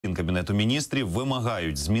засідань Кабінету міністрів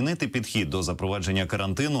вимагають змінити підхід до запровадження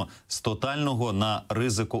карантину з тотального на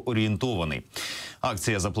ризикоорієнтований.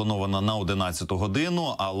 Акція запланована на 11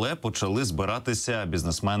 годину, але почали збиратися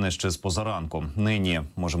бізнесмени ще з позаранку. Нині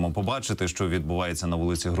можемо побачити, що відбувається на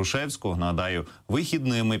вулиці Грушевського. Нагадаю,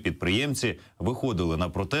 вихідними підприємці виходили на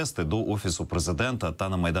протести до Офісу президента та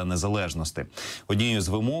на Майдан Незалежності. Однією з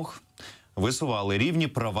вимог висували рівні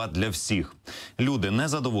права для всіх. Люди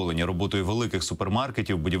незадоволені роботою великих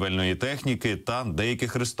супермаркетів, будівельної техніки та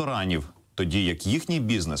деяких ресторанів, тоді як їхній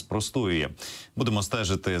бізнес простоює. Будемо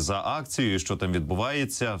стежити за акцією, що там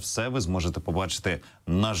відбувається. Все ви зможете побачити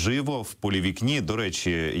наживо в полівікні. До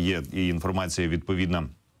речі, є і інформація відповідна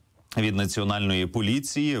від Національної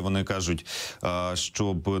поліції. Вони кажуть,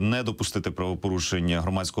 щоб не допустити правопорушення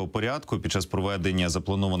громадського порядку під час проведення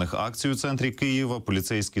запланованих акцій у центрі Києва,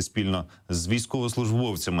 поліцейські спільно з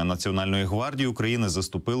військовослужбовцями Національної гвардії України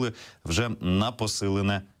заступили вже на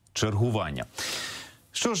посилене чергування.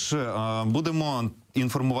 Що ж, будемо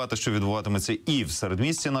інформувати, що відбуватиметься і в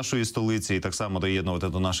середмісті нашої столиці, і так само доєднувати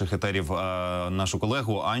до наших етерів нашу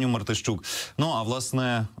колегу Аню Мартищук. Ну, а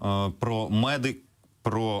власне,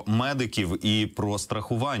 про медиків і про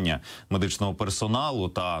страхування медичного персоналу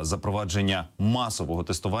та запровадження масового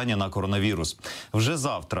тестування на коронавірус. Вже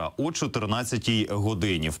завтра о 14-й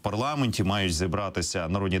годині в парламенті мають зібратися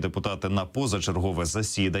народні депутати на позачергове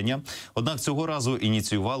засідання. Однак цього разу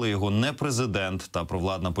ініціювали його не президент та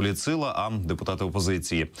провладна політсила, а депутати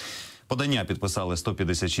опозиції. Подання підписали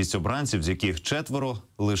 156 обранців, з яких 4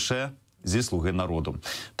 лише зі «Слуги народу».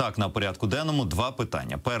 Так, на порядку денному два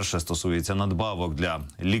питання. Перше стосується надбавок для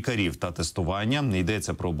лікарів та тестування.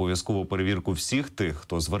 Йдеться про обов'язкову перевірку всіх тих,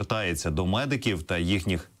 хто звертається до медиків та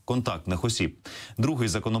їхніх контактних осіб. Другий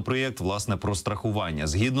законопроєкт, власне, про страхування.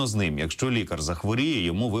 Згідно з ним, якщо лікар захворіє,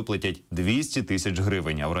 йому виплатять 200 тисяч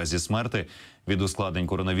гривень, а в разі смерти від ускладнень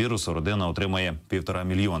коронавірусу родина отримає 1,5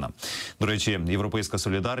 мільйона. До речі, «Європейська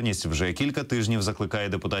солідарність» вже кілька тижнів закликає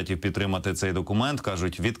депутатів підтримати цей документ.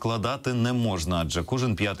 Кажуть, відкладати не можна, адже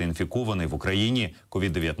кожен п'ятий інфікований в Україні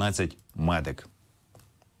COVID-19 медик.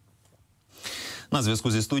 На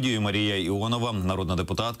зв'язку зі студією Марія Іонова, народна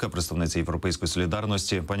депутатка, представниця «Європейської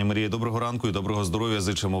солідарності». Пані Марія, доброго ранку і доброго здоров'я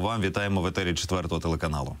зичимо вам. Вітаємо в етері 4-го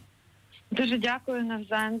телеканалу. Дуже дякую,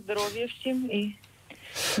 навзаєм, здоров'я всім і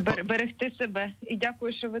берегти себе. І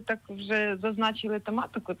дякую, що ви так вже зазначили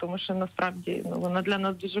тематику, тому що насправді вона для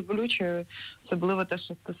нас дуже болючою, особливо те,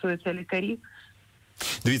 що стосується лікарів.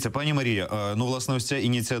 Дивіться, пані Марія, власне, ось ця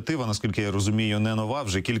ініціатива, наскільки я розумію, не нова.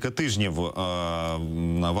 Вже кілька тижнів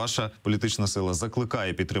ваша політична сила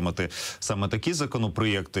закликає підтримати саме такі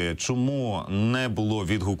законопроєкти. Чому не було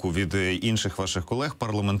відгуку від інших ваших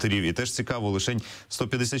колег-парламентарів? І теж цікаво, лише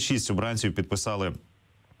 156 обранців підписали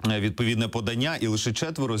відповідне подання і лише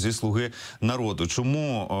 4 зі «Слуги народу».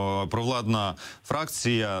 Чому провладна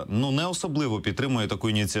фракція не особливо підтримує таку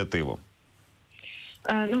ініціативу?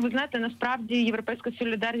 Ви знаєте, насправді «Європейська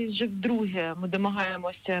солідарність» вже вдруге ми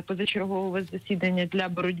домагаємося позачергового засідання для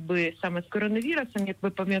боротьби саме з коронавірусом. Як ви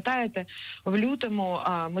пам'ятаєте, в лютому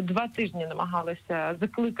ми 2 тижні намагалися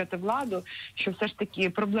закликати владу, що все ж таки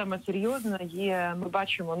проблема серйозна є. Ми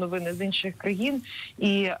бачимо новини з інших країн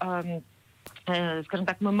і скажімо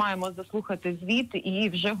так, ми маємо заслухати звіт і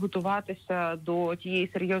вже готуватися до тієї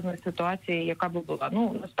серйозної ситуації, яка би була.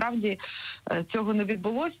 Насправді цього не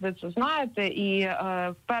відбулося, ви це знаєте, і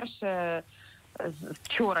вперше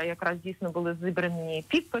вчора якраз дійсно були зібрані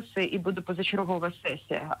підписи і буде позачергова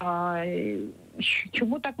сесія.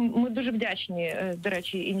 Чому так? Ми дуже вдячні, до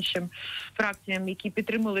речі, іншим фракціям, які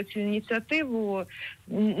підтримали цю ініціативу.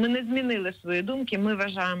 Ми не змінили свої думки. Ми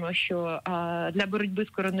вважаємо, що для боротьби з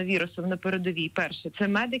коронавірусом на передовій, перше, це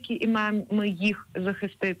медики, і маємо їх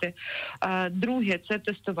захистити. Друге, це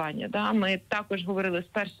тестування. Ми також говорили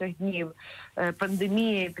з перших днів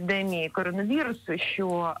пандемії, епідемії коронавірусу,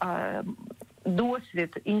 що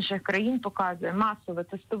досвід інших країн показує масове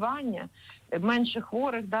тестування, менше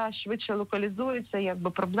хворих, швидше локалізується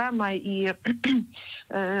проблема і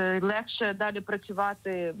легше далі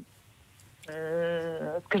працювати.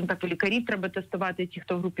 Скажімо так, лікарів треба тестувати, ті,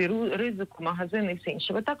 хто в групі ризику, магазини і все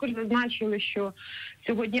інше. Ви також зазначили, що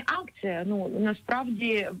сьогодні акція,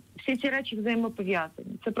 насправді всі ці речі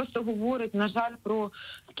взаємопов'язані. Це просто говорить, на жаль, про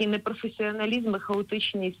такий непрофесіоналізм і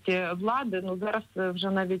хаотичність влади. Зараз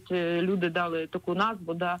вже навіть люди дали таку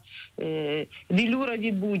назву,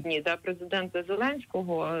 «Вілюрові будні» президента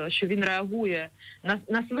Зеленського, що він реагує,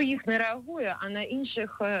 на своїх не реагує, а на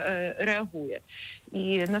інших реагує.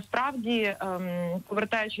 І насправді,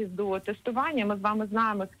 повертаючись до тестування, ми з вами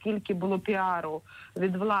знаємо, скільки було піару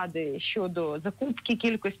від влади щодо закупки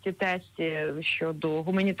кількості тестів, щодо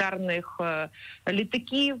гуманітарних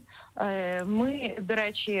літаків. Ми, до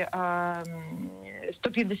речі,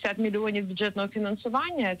 150 мільйонів бюджетного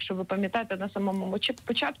фінансування, якщо ви пам'ятаєте, на самому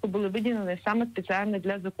початку були виділені саме спеціально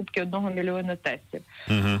для закупки 1 мільйона тестів.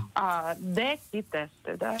 А де ці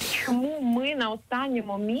тести? Да? Чому ми на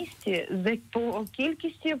останньому місці по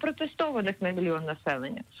кількості протестованих на мільйон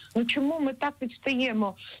населення? Ну чому ми так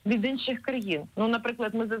відстаємо від інших країн? Ну,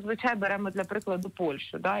 наприклад, ми зазвичай беремо для прикладу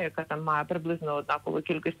Польщу, да, яка там має приблизно однакову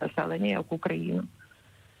кількість населення, як Україна.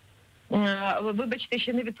 Вибачте,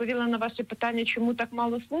 ще не відповіла на ваше питання, чому так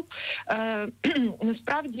мало слуг.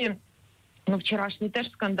 Насправді, вчорашній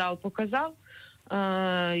теж скандал показав,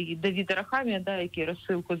 Давід Арахамія, да, який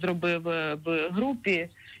розсилку зробив в групі,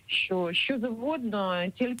 що завгодно,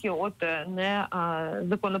 тільки от не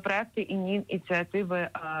законопроекти і ні ініціативи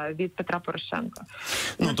від Петра Порошенка.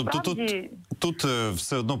 Ну, насправді... тобто тут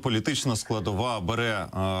все одно політична складова бере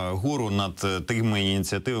гору над тими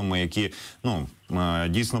ініціативами, які,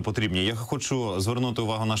 дійсно потрібні. Я хочу звернути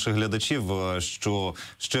увагу наших глядачів, що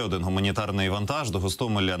ще один гуманітарний вантаж до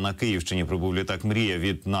Гостомеля на Київщині прибув літак «Мрія»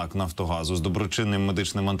 від НАК «Нафтогазу». З доброчинним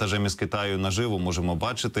медичним вантажем із Китаю наживо можемо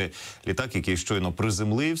бачити літак, який щойно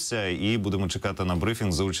приземлився, і будемо чекати на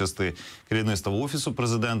брифінг за участі керівництва Офісу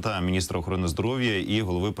президента, міністра охорони здоров'я і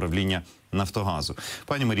голови правління «Нафтогазу».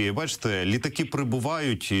 Пані Марія, бачите, літаки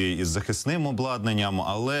прибувають із захисним обладнанням,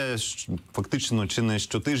 але фактично чи не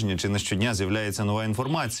щотижня, чи не щодня з'являється нова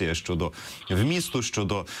інформація щодо вмісту,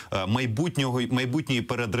 щодо майбутньої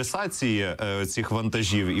переадресації цих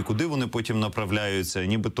вантажів і куди вони потім направляються,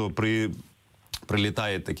 нібито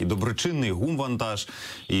прилітає такий доброчинний гумвантаж,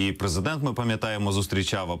 і президент, ми пам'ятаємо,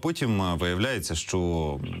 зустрічав, а потім виявляється,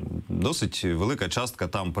 що досить велика частка,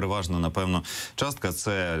 там переважно, напевно, частка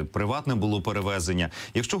це приватне було перевезення.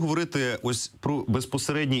 Якщо говорити ось про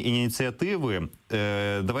безпосередні ініціативи,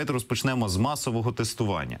 давайте розпочнемо з масового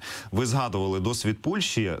тестування. Ви згадували досвід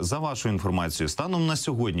Польщі. За вашу інформацію, станом на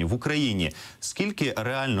сьогодні в Україні скільки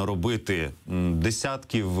реально робити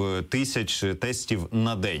десятків тисяч тестів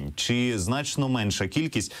на день? Чи значно менша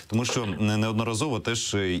кількість? Тому що неодноразово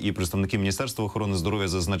теж і представники Міністерства охорони здоров'я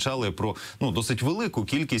зазначали про досить велику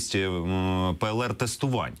кількість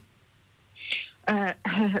ПЛР-тестувань.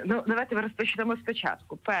 Давайте розпочнемо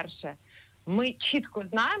спочатку. Перше, ми чітко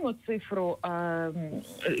знаємо цифру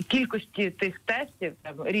кількості тих тестів,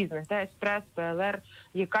 різних, експрес, ПЛР,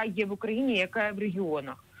 яка є в Україні, яка є в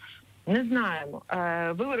регіонах. Не знаємо.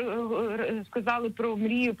 Ви сказали про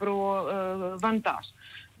 «Мрію», про вантаж.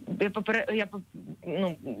 Я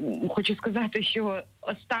хочу сказати, що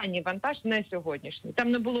останній вантаж не сьогоднішній.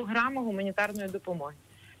 Там не було грама гуманітарної допомоги.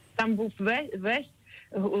 Там був весь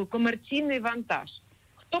комерційний вантаж.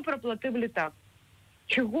 Хто проплатив літак?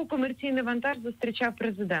 Чого комерційний вантаж зустрічав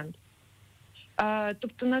президент?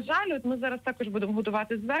 Тобто, на жаль, от ми зараз також будемо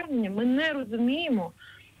готувати звернення, ми не розуміємо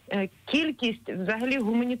кількість взагалі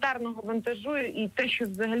гуманітарного вантажу і те, що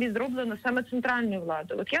взагалі зроблено саме центральною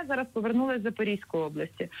владою. От я зараз повернулася з Запорізької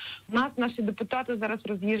області. У нас наші депутати зараз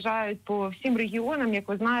роз'їжджають по всім регіонам. Як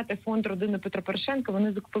ви знаєте, фонд родини Петра Порошенка,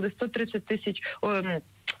 вони закупили 130 тисяч,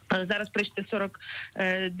 зараз прийшли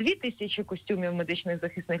 42 тисячі костюмів медичних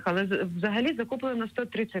захисних, але взагалі закуплено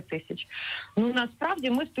 130 тисяч.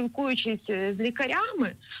 Насправді ми, спілкуючись з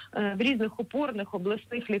лікарями в різних опорних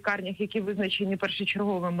обласних лікарнях, які визначені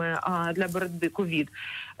першочерговими для боротьби ковід,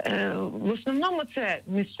 в основному це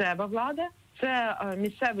місцева влада, це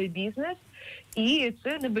місцевий бізнес і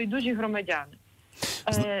це небайдужі громадяни.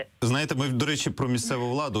 Знаєте, ми, до речі, про місцеву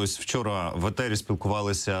владу. Ось вчора в етері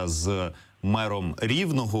спілкувалися з мером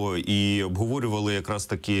Рівного і обговорювали якраз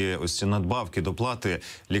такі ось ці надбавки, доплати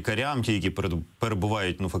лікарям, ті, які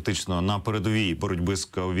перебувають фактично на передовій боротьби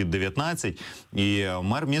з COVID-19. І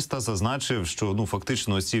мер міста зазначив, що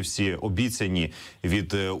фактично ось ці всі обіцяні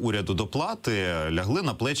від уряду доплати лягли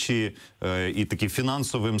на плечі і таким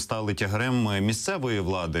фінансовим стали тягарем місцевої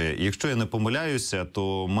влади. Якщо я не помиляюся,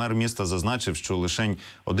 то мер міста зазначив, що лише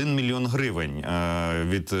 1 мільйон гривень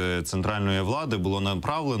від центральної влади було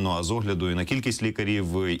направлено, а з огляду і на кількість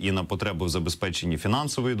лікарів, і на потребу в забезпеченні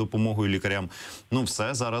фінансовою допомогою лікарям.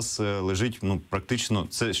 Все зараз лежить, практично,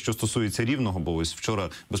 це що стосується Рівного, бо ось вчора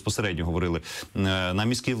безпосередньо говорили, на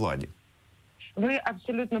міській владі. Ви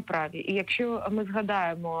абсолютно праві. І якщо ми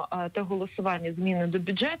згадаємо те голосування зміни до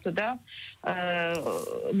бюджету,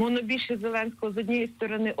 монобільшість Зеленського з однієї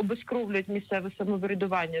сторони обезкровлюють місцеве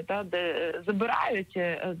самоврядування, де забирають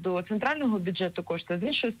до центрального бюджету кошти, з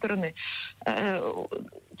іншої сторони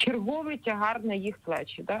черговий тягар на їх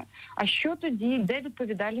плечі. Да? А що тоді, де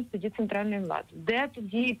відповідальність тоді центральної влади? Де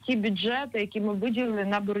тоді ті бюджети, які ми виділили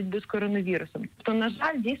на боротьбу з коронавірусом? Тобто, на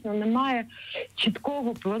жаль, дійсно немає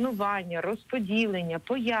чіткого планування, розподілення,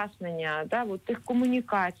 пояснення, да, от тих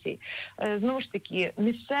комунікацій. Знову ж таки,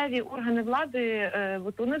 місцеві органи влади,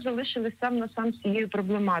 от вони залишились сам на сам з цією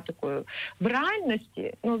проблематикою. В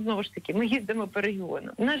реальності, ну, знову ж таки, ми їздимо по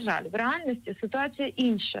регіону. На жаль, в реальності ситуація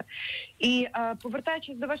інша. І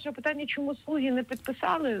повертаючись до вашого питання, чому слуги не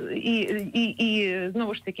підписали, і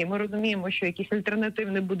знову ж таки, ми розуміємо, що якийсь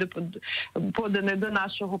альтернативний буде поданий до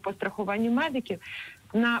нашого по страхуванню медиків.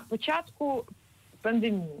 На початку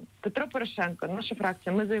пандемії Петро Порошенко, наша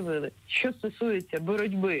фракція, ми заявили, що стосується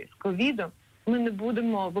боротьби з ковідом, ми не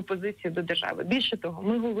будемо в опозиції до держави. Більше того,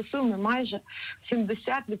 ми голосуємо майже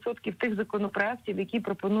 70% тих законопроєктів, які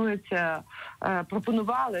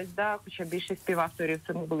пропонувались, да, хоча більшість співавторів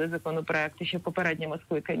це були законопроєкти ще в попередньому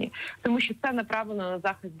скликанні, тому що це направлено на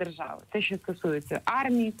захист держави. Те, що стосується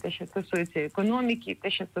армії, те, що стосується економіки,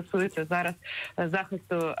 те, що стосується зараз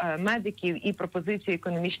захисту медиків і пропозиції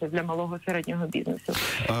економічні для малого і середнього бізнесу.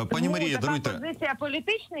 Пані Марія, даруйте. Позиція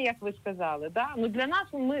політична, як ви сказали, да? Ну, для нас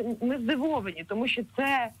ми здивовані, тому що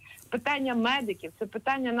це питання медиків, це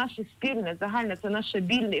питання наше спільне, загальне, це наше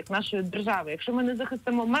біль як нашої держави. Якщо ми не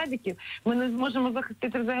захистимо медиків, ми не зможемо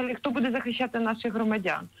захистити взагалі, хто буде захищати наших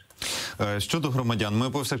громадян. Щодо громадян, ми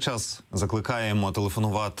повсякчас закликаємо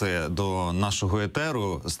телефонувати до нашого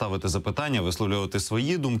етеру, ставити запитання, висловлювати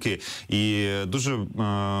свої думки. І дуже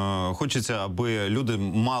хочеться, аби люди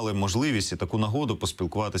мали можливість і таку нагоду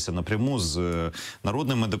поспілкуватися напряму з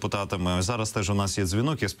народними депутатами. Зараз теж у нас є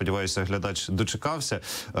дзвінок, я сподіваюся, глядач дочекався.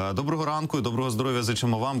 Доброго ранку і доброго здоров'я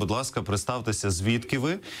зичимо вам. Будь ласка, представтеся, звідки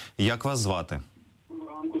ви, як вас звати?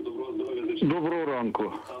 Доброго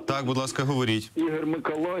ранку. Так, будь ласка, говоріть. Ігор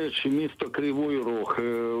Миколаївич, місто Кривий Рог.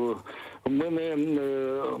 У мене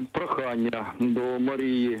прохання до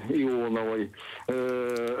Марії Іонової.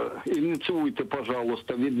 Ініціюйте,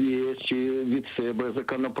 пожалуйста, від неї чи від себе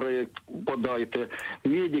законопроект подайте.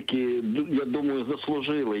 Медики, я думаю,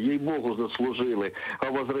 заслужили, їй-богу, заслужили. А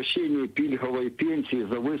возвращення пільгової пенсії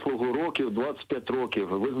за вислугу років 25 років.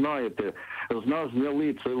 Ви знаєте, з нас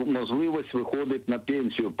зняли це можливість виходити на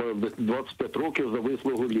пенсію по 25 років за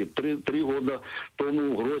вислугу літ. Три роки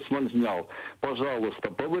тому Гройсман зняв. Пожалуйста,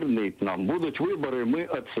 поверніть нам. Будуть вибори, ми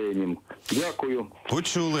оцінимо. Дякую.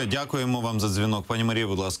 Почули. Дякуємо вам за дзвінок. Пані Марія,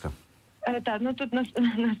 будь ласка. Так, ну тут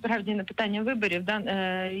насправді не питання виборів. Да?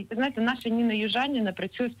 Знаєте, наша Ніна Южаніна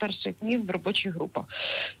працює з перших днів в робочих групах.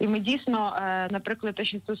 І ми дійсно, наприклад, те,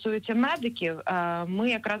 що стосується медиків, ми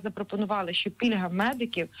якраз запропонували, що пільга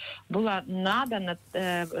медиків була надана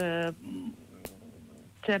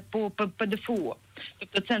це по ПДФО.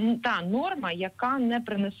 Тобто це та норма, яка не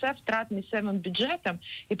принесе втрат місцевим бюджетам,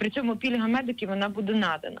 і при цьому пільга медиків вона буде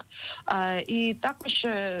надана. І також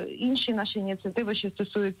інші наші ініціативи, що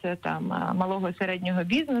стосуються там малого і середнього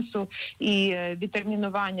бізнесу і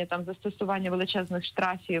відтермінування там застосування величезних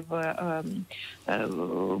штрафів,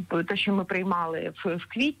 те, що ми приймали в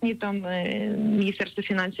квітні, там Міністерство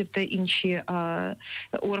фінансів та інші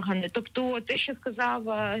органи. Тобто те, що сказав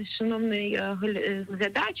шановний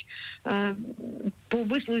глядач, по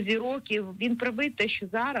вислузі років, він правий те, що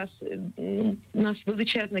зараз у нас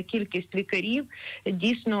величезна кількість лікарів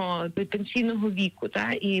дійсно пенсійного віку.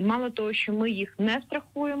 Та? І мало того, що ми їх не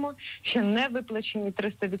страхуємо, ще не виплачені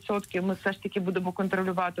 300%, ми все ж таки будемо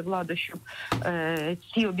контролювати владу, щоб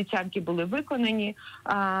ці обіцянки були виконані.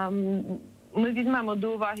 Ми візьмемо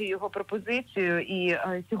до уваги його пропозицію, і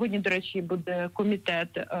сьогодні, до речі, буде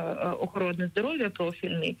комітет охорони здоров'я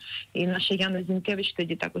профільний, і наша Яна Зінкевич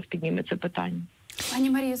тоді також підніме це питання. Пані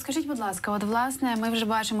Марію, скажіть, будь ласка, от власне ми вже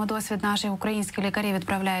бачимо досвід, наших українських лікарів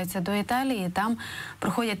відправляються до Італії, там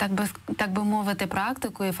проходять, так би мовити,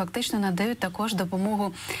 практику і фактично надають також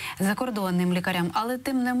допомогу закордонним лікарям. Але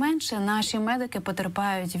тим не менше наші медики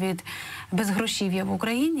потерпають від безгрошів'я в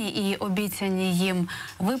Україні, і обіцяні їм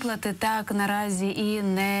виплати так наразі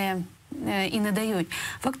і не дають.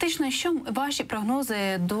 Фактично, що ваші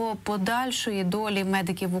прогнози до подальшої долі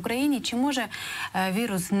медиків в Україні? Чи може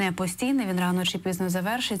вірус не постійний, він рано чи пізно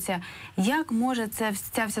завершиться? Як може ця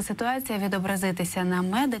вся ситуація відобразитися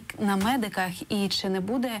на медиках? І чи не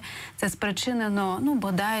буде це спричинено,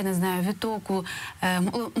 бодай, не знаю, відтоку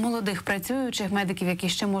молодих працюючих медиків, які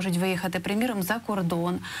ще можуть виїхати, приміром, за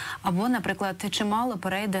кордон? Або, наприклад, чимало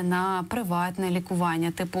перейде на приватне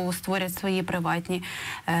лікування, типу створять свої приватні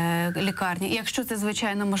лікарні. І якщо це,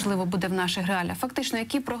 звичайно, можливо буде в наших реаліях. Фактично,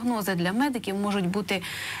 які прогнози для медиків можуть бути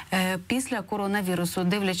після коронавірусу,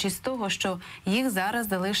 дивлячись з того, що їх зараз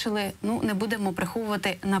залишили, не будемо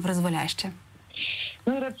приховувати, на призволяще?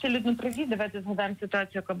 Ну, ви абсолютно праві. Давайте згадаємо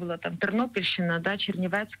ситуацію, яка була там Тернопільщина, да,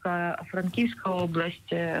 Чернівецька, Франківська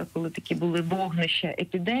область, коли такі були вогнища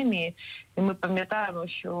епідемії. І ми пам'ятаємо,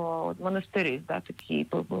 що монастирі, да, такі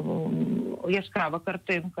яскрава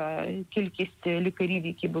картинка, кількість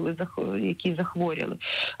лікарів, які захворіли.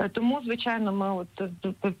 Тому, звичайно, ми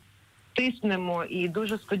тиснемо і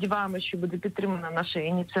дуже сподіваємося, що буде підтримана наша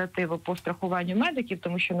ініціатива по страхуванню медиків,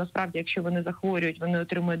 тому що насправді, якщо вони захворюють, вони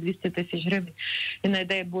отримують 200 тисяч гривень, і, не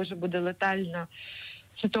дай Боже, буде летальна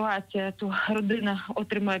ситуація, то родина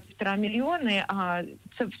отримає 1,5 мільйони, а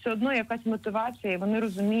це все одно якась мотивація, і вони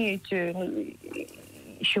розуміють,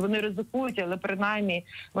 що вони ризикують, але принаймні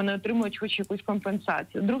вони отримують хоч якусь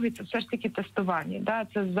компенсацію. Другий – це все ж таки тестування, да?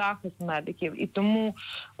 Це захист медиків. І тому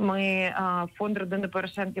ми, фонд родини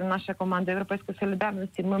Порошенків, наша команда Європейської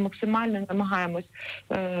солідарності, ми максимально намагаємось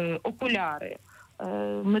окуляри,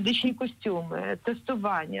 медичні костюми,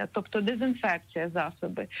 тестування, тобто дезінфекція,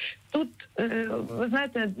 засоби. Тут, ви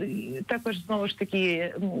знаєте, також, знову ж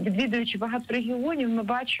таки, відвідуючи багато регіонів, ми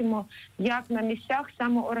бачимо, як на місцях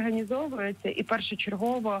самоорганізовуються і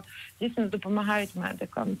першочергово, дійсно, допомагають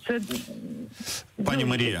медикам. Це, пані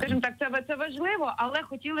Марія, скажімо так, це важливо, але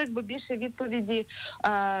хотілося б більше відповіді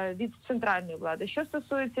від центральної влади. Що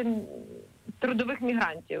стосується трудових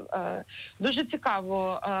мігрантів. Дуже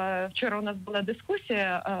цікаво, вчора у нас була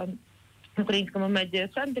дискусія в Українському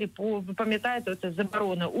медіа-центрі ви пам'ятаєте, оце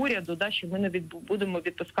заборона уряду, да, що ми не будемо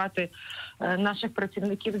відпускати наших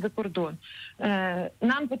працівників за кордон.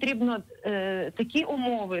 Нам потрібно такі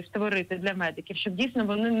умови створити для медиків, щоб дійсно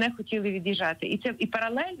вони не хотіли від'їжджати. І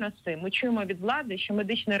паралельно з цим ми чуємо від влади, що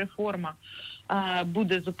медична реформа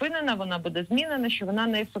буде зупинена, вона буде змінена, що вона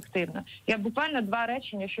неефективна. Я буквально 2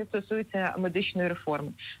 речення, що стосуються медичної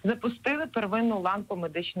реформи. Запустили первинну ланку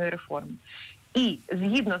медичної реформи. І,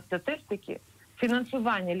 згідно статистики,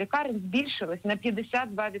 фінансування лікарень збільшилось на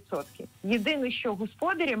 52%. Єдине, що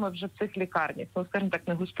господарями вже в цих лікарнях, ну, скажімо так,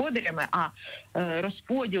 не господарями, а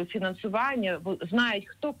розподіл фінансування, знають,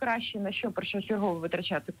 хто краще на що першочергово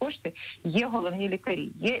витрачати кошти, є головні лікарі,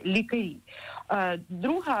 є лікарі.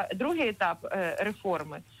 Другий етап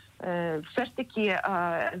реформи все ж таки,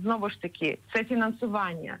 знову ж таки, це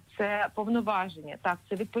фінансування, це повноваження, так,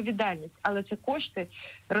 це відповідальність, але це кошти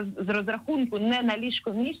з розрахунку не на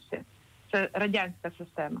ліжко-місце, це радянська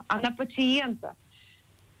система, а на пацієнта.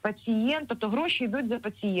 Тобто гроші йдуть за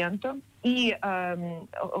пацієнтом і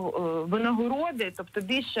винагороди, тобто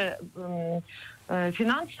більше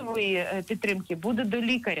фінансової підтримки буде до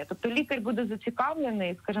лікаря. Тобто лікар буде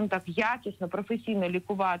зацікавлений, скажімо так, якісно, професійно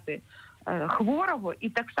лікувати хворого, і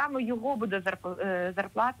так само його буде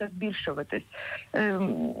зарплата збільшуватись.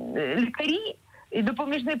 Лікарі і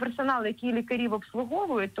допоміжний персонал, який лікарів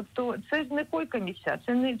обслуговують, тобто це ж не койко-місця,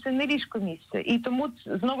 це не ліжко-місце. І тому,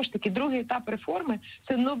 знову ж таки, другий етап реформи –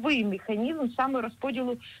 це новий механізм саме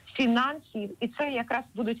розподілу фінансів, і це якраз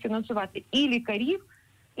будуть фінансувати і лікарів,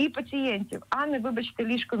 і пацієнтів, а не, вибачте,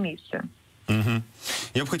 ліжко-місце. Угу.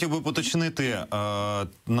 Я б хотів би поточнити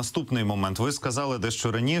наступний момент. Ви сказали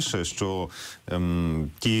дещо раніше, що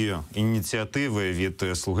ті ініціативи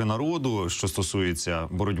від «Слуги народу», що стосуються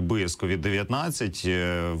боротьби з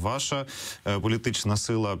COVID-19, ваша політична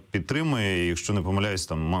сила підтримує, якщо не помиляюсь,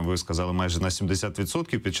 там ви сказали майже на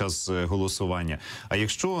 70% під час голосування. А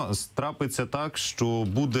якщо трапиться так, що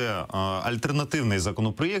буде альтернативний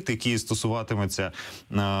законопроєкт, який стосуватиметься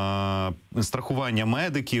страхування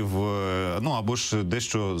медиків, ну або ж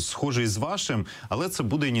дещо схожий з вашим, але це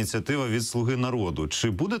буде ініціатива від «Слуги народу». Чи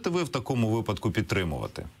будете ви в такому випадку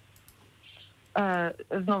підтримувати?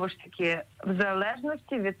 Знову ж таки, в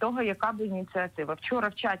залежності від того, яка б ініціатива. Вчора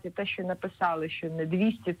в чаті те, що написали, що не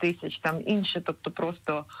 200 тисяч, там інше, тобто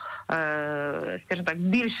просто, скажімо так,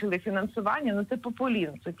 збільшили фінансування, ну це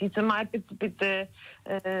популізм. І це має під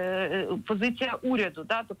позиція уряду.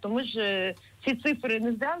 Да? Тобто ми ж ці цифри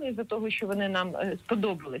не взяли із-за того, що вони нам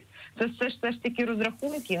сподобались. Це все ж таки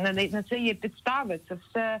розрахунки, на це є підстави, це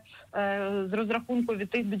все з розрахунку від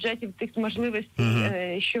тих бюджетів, тих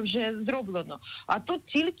можливостей, що вже зроблено. А тут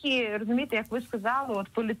тільки, розумієте, як ви сказали, от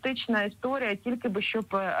політична історія, тільки би, щоб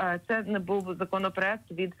це не був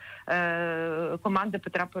законопроект від команди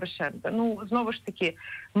Петра Порошенка. Ну, знову ж таки,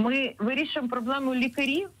 ми вирішуємо проблему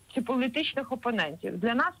лікарів чи політичних опонентів.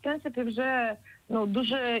 Для нас, в принципі, вже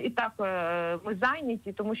дуже і так ми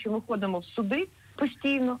зайняті, тому що ми ходимо в суди,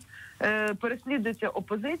 постійно. Переслідується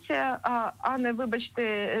опозиція, а не,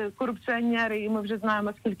 вибачте, корупціонери, і ми вже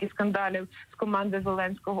знаємо, скільки скандалів з команди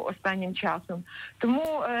Зеленського останнім часом.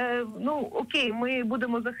 Тому, окей, ми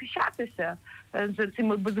будемо захищатися з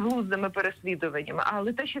цими безглуздими переслідуваннями,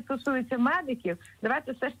 але те, що стосується медиків,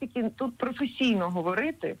 давайте все ж таки тут професійно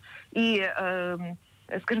говорити і...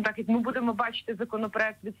 Скажімо так, як ми будемо бачити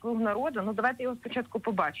законопроект від «Слуг народу», давайте його спочатку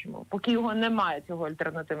побачимо, поки його немає, цього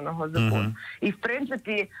альтернативного закону. І, в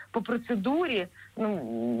принципі, по процедурі,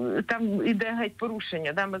 там іде геть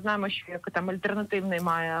порушення. Да? Ми знаємо, що як там альтернативний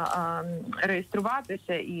має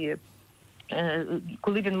реєструватися і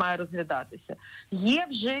коли він має розглядатися. Є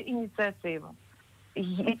вже ініціатива.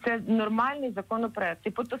 І це нормальний законопроект і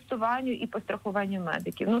по тестуванню, і по страхуванню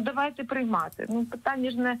медиків. Давайте приймати.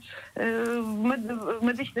 Питання ж не в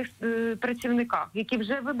медичних працівниках, які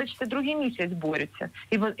вже, вибачте, другий місяць борються.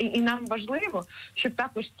 І нам важливо, щоб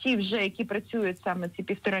також ті вже, які працюють саме ці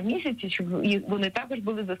 1,5 місяці, щоб вони також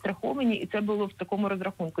були застраховані, і це було в такому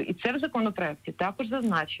розрахунку. І це в законопроекті також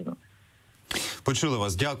зазначено. Почули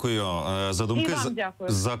вас. Дякую за думки,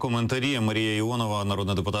 за коментарі. Марія Іонова,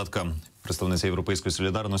 народна депутатка, представниця Європейської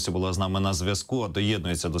солідарності, була з нами на зв'язку.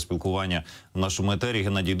 Доєднується до спілкування в нашому етері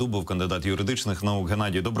Геннадій Дубов, кандидат юридичних наук.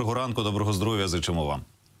 Геннадій, доброго ранку, доброго здоров'я, зичимо вам.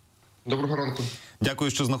 Доброго ранку.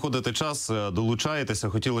 Дякую, що знаходите час, долучаєтеся.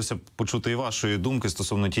 Хотілося б почути і вашої думки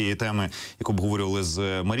стосовно тієї теми, яку обговорювали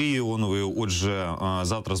з Марією Іоновою. Отже,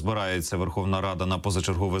 завтра збирається Верховна Рада на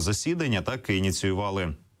позачергове засідання. Так,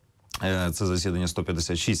 ініціювали це засідання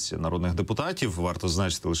 156 народних депутатів. Варто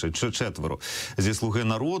зазначити, лише 4 зі «Слуги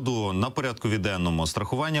народу». На порядку денному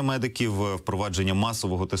страхування медиків, впровадження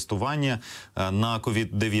масового тестування на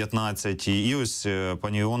COVID-19. І ось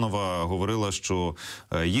пані Іонова говорила, що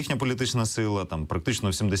їхня політична сила там практично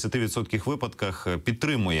в 70% випадках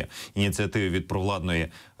підтримує ініціативи від провладної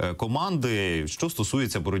команди, що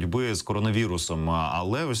стосується боротьби з коронавірусом.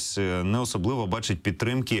 Але ось не особливо бачить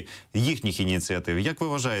підтримки їхніх ініціатив. Як ви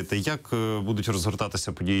вважаєте, як будуть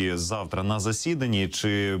розгортатися події завтра на засіданні?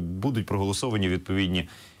 Чи будуть проголосовані відповідні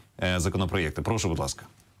законопроєкти? Прошу, будь ласка.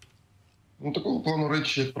 Такого плану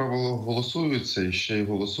речі, як правило, голосуються. І ще й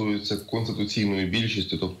голосуються конституційною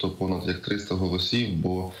більшістю, тобто понад як 300 голосів.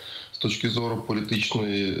 Бо з точки зору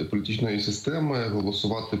політичної системи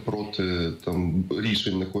голосувати проти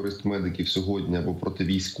рішень на користь медиків сьогодні, або проти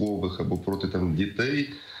військових, або проти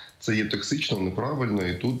дітей – це є токсично, неправильно,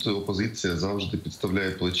 і тут опозиція завжди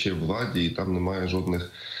підставляє плече владі, і там немає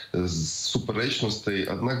жодних суперечностей.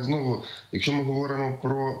 Однак, знову, якщо ми говоримо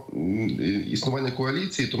про існування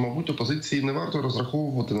коаліції, то, мабуть, опозиції не варто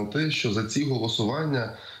розраховувати на те, що за ці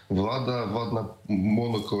голосування владна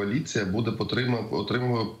монокоаліція буде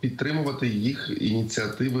підтримувати їх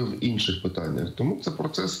ініціативи в інших питаннях. Тому це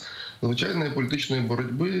процес звичайної політичної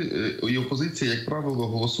боротьби, і опозиція, як правило,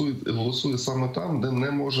 голосує саме там, де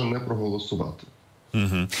не може не проголосувати.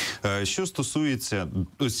 Що стосується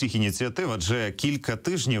цих ініціатив, адже кілька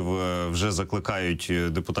тижнів вже закликають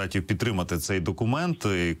депутатів підтримати цей документ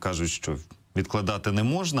і кажуть, що відкладати не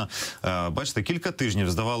можна. Бачите, кілька тижнів,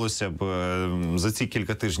 здавалося б, за ці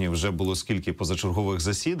кілька тижнів вже було скільки позачергових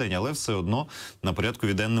засідань, але все одно на порядку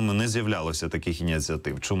денному не з'являлося таких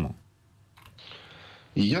ініціатив. Чому?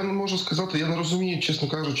 Я не можу сказати, я не розумію, чесно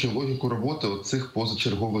кажучи, логіку роботи цих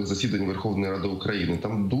позачергових засідань Верховної Ради України.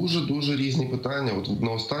 Там дуже різні питання.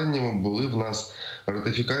 На останньому були в нас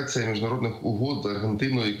ратифікація міжнародних угод з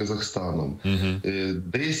Аргентиною і Казахстаном.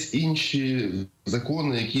 Десь інші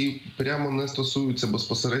закони, які прямо не стосуються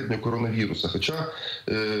безпосередньо коронавіруса. Хоча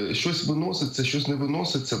щось виноситься, щось не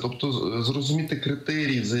виноситься. Тобто зрозуміти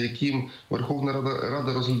критерії, за яким Верховна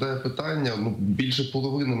Рада розглядає питання, більше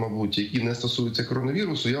половини, мабуть, які не стосуються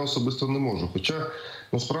коронавірусу, я особисто не можу. Хоча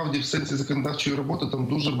насправді в сенсі законодавчої роботи там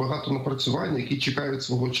дуже багато напрацювань, які чекають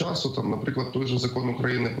свого часу. Наприклад, той же закон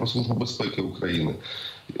України про Службу безпеки України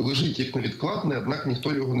лежить як невідкладний, однак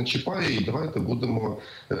ніхто його не чіпає, і давайте будемо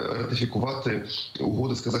ратифікувати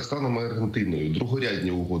угоди з Казахстаном і Аргентиною,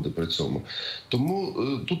 другорядні угоди при цьому. Тому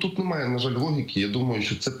тут немає, на жаль, логіки. Я думаю,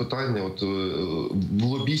 що це питання в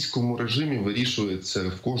лобійському режимі вирішується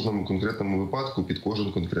в кожному конкретному випадку під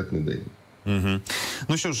кожен конкретний день.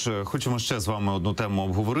 Ну що ж, хочемо ще з вами одну тему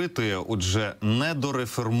обговорити. Отже,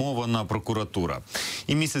 недореформована прокуратура.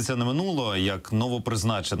 І місяця не минуло, як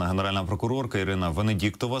новопризначена генеральна прокурорка Ірина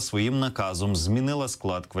Венедіктова своїм наказом змінила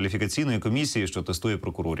склад кваліфікаційної комісії, що тестує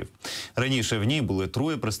прокурорів. Раніше в ній були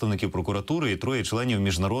 3 представників прокуратури і 3 членів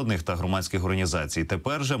міжнародних та громадських організацій.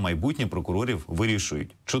 Тепер же майбутнє прокурорів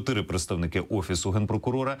вирішують 4 представники Офісу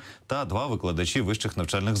Генпрокурора та 2 викладачі вищих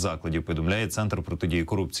навчальних закладів, повідомляє Центр протидії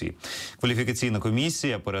корупції. Кваліфікаційна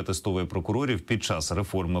комісія переатестовує прокурорів під час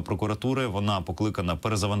реформи прокуратури. Вона покликана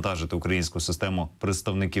перезавантажити українську систему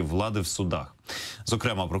представників влади в судах.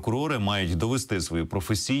 Зокрема, прокурори мають довести свою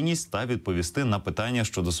професійність та відповісти на питання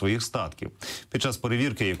щодо своїх статків. Під час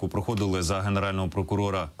перевірки, яку проходили за генерального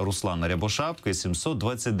прокурора Руслана Рябошапки,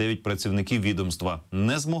 729 працівників відомства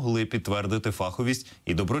не змогли підтвердити фаховість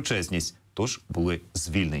і доброчесність, тож були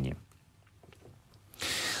звільнені.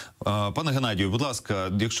 Пане Геннадію, будь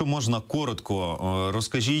ласка, якщо можна коротко,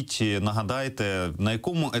 розкажіть, нагадайте, на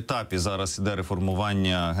якому етапі зараз іде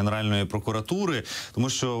реформування Генеральної прокуратури, тому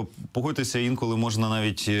що, погодьтеся, інколи можна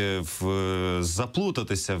навіть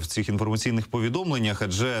заплутатися в цих інформаційних повідомленнях,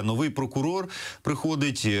 адже новий прокурор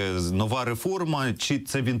приходить, нова реформа, чи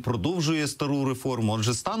це він продовжує стару реформу?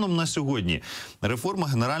 Отже, станом на сьогодні реформа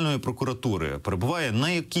Генеральної прокуратури перебуває на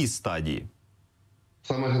якій стадії?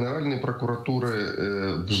 Саме Генеральної прокуратури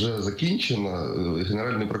вже закінчена,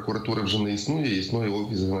 Генеральної прокуратури вже не існує, існує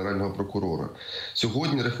Офіс Генерального прокурора.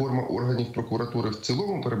 Сьогодні реформа органів прокуратури в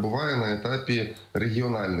цілому перебуває на етапі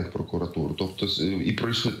регіональних прокуратур. Тобто і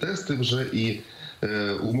пройшли тести вже, і,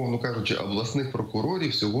 умовно кажучи, обласних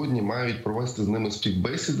прокурорів сьогодні мають провести з ними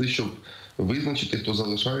співбесіди, щоб визначити, хто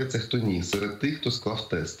залишається, хто ні, серед тих, хто склав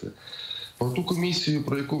тести. Про ту комісію,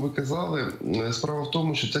 про яку ви казали, справа в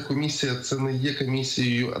тому, що ця комісія – це не є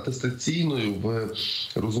комісією атестаційною в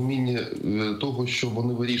розумінні того, що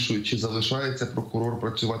вони вирішують, чи залишається прокурор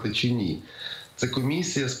працювати чи ні. Це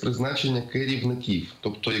комісія з призначення керівників.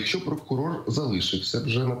 Тобто, якщо прокурор залишився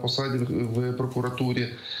вже на посаді в прокуратурі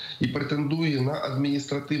і претендує на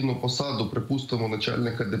адміністративну посаду, припустимо,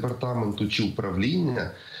 начальника департаменту чи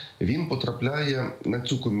управління, він потрапляє на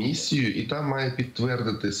цю комісію і там має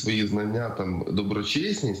підтвердити свої знання, там,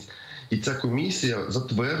 доброчесність, і ця комісія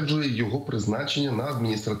затверджує його призначення на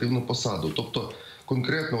адміністративну посаду. Тобто,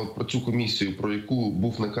 конкретно от про цю комісію, про яку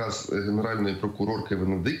був наказ генеральної прокурорки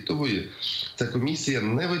Венедиктової, ця комісія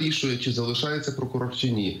не вирішує, чи залишається прокурор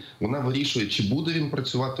чи ні. Вона вирішує, чи буде він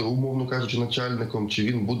працювати, умовно кажучи, начальником, чи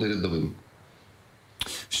він буде рядовим.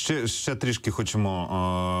 Ще трішки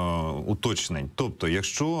хочемо уточнень. Тобто,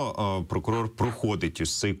 якщо прокурор проходить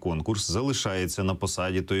ось цей конкурс, залишається на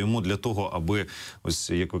посаді, то йому для того, аби, ось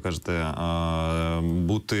як ви кажете,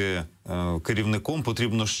 бути керівником,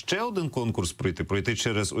 потрібно ще один конкурс пройти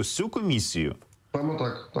через ось цю комісію? Саме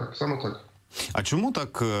так, саме так. А чому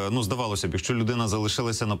так, здавалося б, якщо людина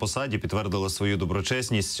залишилася на посаді, підтвердила свою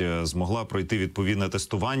доброчесність, змогла пройти відповідне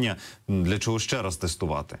тестування, для чого ще раз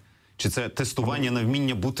тестувати? Чи це тестування на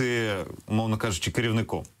вміння бути, умовно кажучи,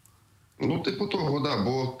 керівником? Ну, типу того, да,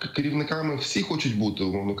 бо керівниками всі хочуть бути,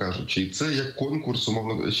 умовно кажучи. І це як конкурс,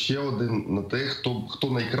 умовно, ще один на те, хто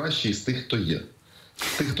найкращий з тих, хто є.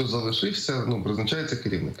 З тих, хто залишився, призначається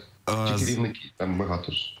керівник. Чи керівники, там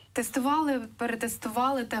багато ж. Тестували,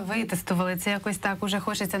 перетестували та витестували. Це якось так уже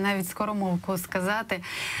хочеться навіть скоромовку сказати.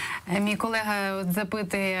 Мій колега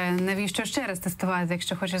запитує, навіщо ще раз тестувати,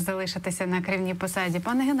 якщо хочеш залишитися на керівній посаді.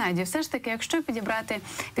 Пане Геннадію, все ж таки, якщо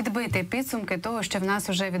підбити підсумки того, що в нас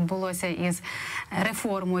вже відбулося із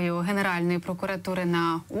реформою Генеральної прокуратури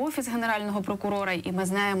на Офіс Генерального прокурора, і ми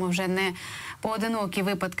знаємо вже не поодинокі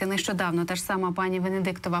випадки. Нещодавно та ж сама пані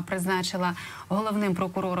Венедиктова призначила головним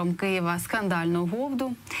прокурором Києва скандальну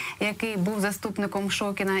Говду, який був заступником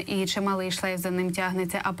Шокіна, і чималий шлейф за ним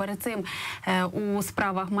тягнеться. А перед цим у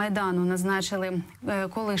справах Майдану назначили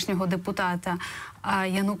колишнього депутата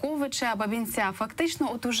Януковича, Бабінця.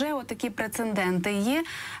 Фактично, от уже такі прецеденти є.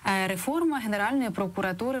 Реформа Генеральної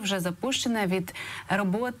прокуратури вже запущена від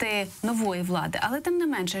роботи нової влади. Але тим не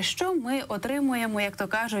менше, що ми отримуємо, як то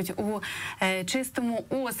кажуть, у чистому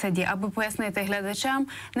осаді, аби пояснити глядачам,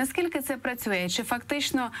 наскільки це працює? Чи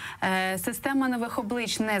фактично система нових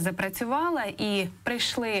облич не запрацювала і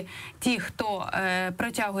прийшли ті, хто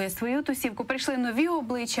протягує свою тусівку, прийшли нові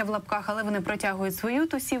обличчя в лапках, але вони протягують свою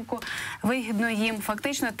тусівку, вигідно їм.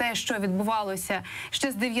 Фактично те, що відбувалося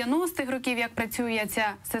ще з 90-х років, як працює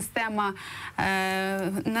ця система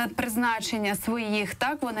на призначення своїх,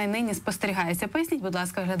 так вона й нині спостерігається. Поясніть, будь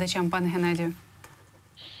ласка, глядачам, пане Геннадію.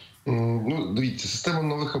 Дивіться, система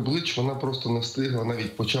нових облич, вона просто не встигла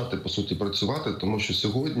навіть почати, по суті, працювати, тому що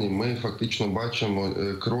сьогодні ми фактично бачимо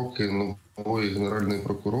кроки нової генеральної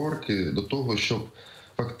прокурорки до того, щоб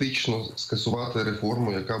фактично скасувати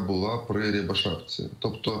реформу, яка була при Рябошапці.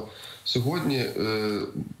 Тобто сьогодні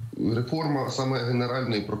реформа саме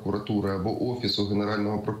Генеральної прокуратури або Офісу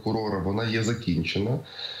Генерального прокурора, вона є закінчена.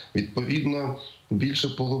 Відповідно, більше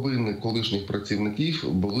половини колишніх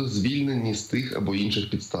працівників були звільнені з тих або інших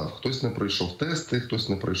підстав. Хтось не пройшов тести, хтось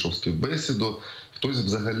не пройшов співбесіду, хтось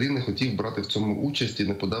взагалі не хотів брати в цьому участь і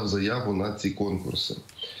не подав заяву на ці конкурси.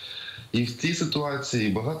 І в цій ситуації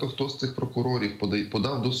багато хто з цих прокурорів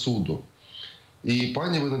подав до суду. І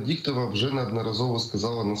пані Венедіктова вже неодноразово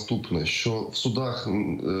сказала наступне, що в судах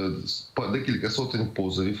декілька сотень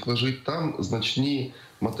позовів лежить, там значні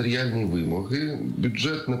матеріальні вимоги,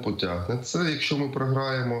 бюджет не потягне це, якщо ми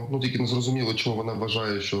програємо. Ну, тільки не зрозуміло, чому вона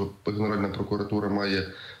вважає, що Генеральна прокуратура має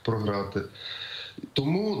програти.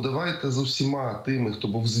 Тому давайте з усіма тими, хто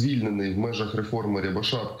був звільнений в межах реформи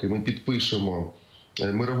Рябошапки, ми підпишемо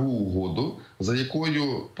мирову угоду, за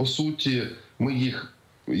якою, по суті, ми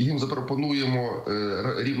їм запропонуємо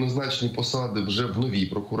рівнозначні посади вже в новій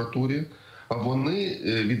прокуратурі, а вони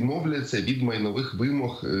відмовляться від майнових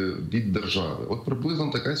вимог від держави. От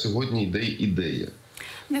приблизно така сьогодні ідея.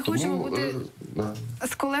 Не хочемо бути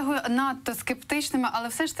з колегою надто скептичними, але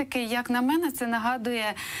все ж таки, як на мене, це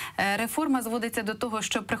нагадує, реформа зводиться до того,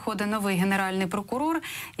 що приходить новий генеральний прокурор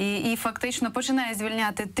і фактично починає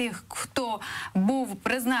звільняти тих, хто був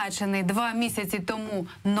призначений 2 місяці тому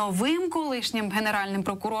новим колишнім генеральним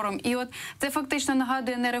прокурором. І от це фактично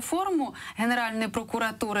нагадує не реформу Генеральної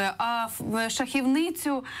прокуратури, а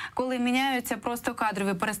шахівницю, коли міняються просто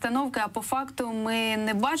кадрові перестановки, а по факту ми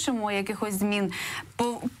не бачимо якихось змін.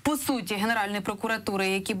 По суті, Генеральної прокуратури,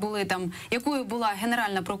 які були там, якою була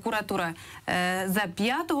Генеральна прокуратура за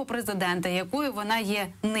 5-го президента, якою вона є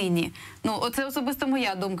нині. Ну, оце особисто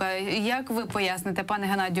моя думка. Як ви поясните, пане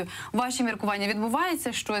Геннадію, ваші міркування,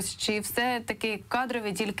 відбувається щось, чи все-таки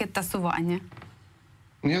кадрові тільки тасування?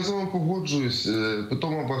 Я з вами погоджуюсь.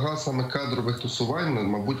 Питома вага саме кадрових тусувань,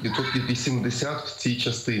 мабуть, 80% в цій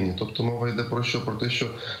частині. Тобто мова йде про що? Про те, що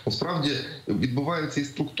насправді відбуваються і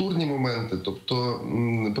структурні моменти. Тобто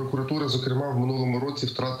прокуратура, зокрема, в минулому році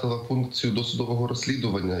втратила функцію досудового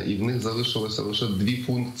розслідування, і в них залишилося лише 2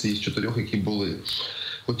 функції з 4, які були.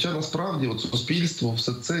 Хоча насправді от суспільству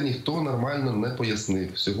все це ніхто нормально не пояснив.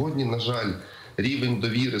 Сьогодні, на жаль, рівень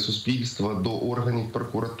довіри суспільства до органів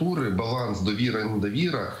прокуратури, баланс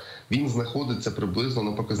довіра-недовіра, він знаходиться приблизно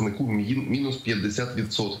на показнику мінус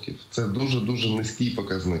 50%. Це дуже-дуже низький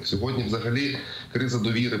показник. Сьогодні взагалі криза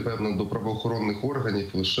довіри, певно, до правоохоронних органів,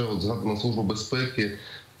 лише от згадана Служба безпеки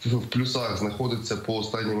в плюсах знаходиться по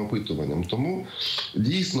останнім опитуванням. Тому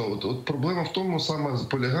дійсно, от проблема в тому саме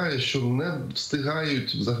полягає, що не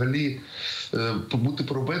встигають взагалі бути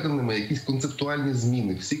проведеними якісь концептуальні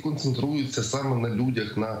зміни. Всі концентруються саме на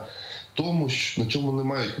людях, на тому, на чому не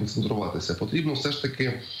мають концентруватися. Потрібно все ж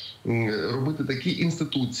таки робити такі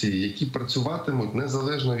інституції, які працюватимуть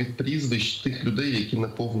незалежно від прізвищ тих людей, які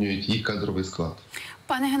наповнюють їх кадровий склад.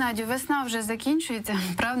 Пане Геннадію, весна вже закінчується,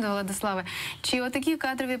 правда, Владиславе? Чи отакі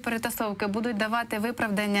кадрові перетасовки будуть давати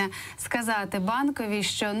виправдання сказати Банковій,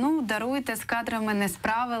 що, ну, даруйте, з кадрами не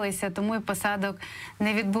справилися, тому і посадок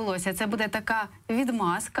не відбулося? Це буде така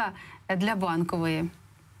відмазка для Банкової.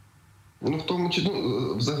 Ну, в тому чи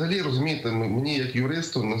взагалі, розумієте, мені як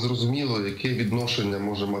юристу не зрозуміло, яке відношення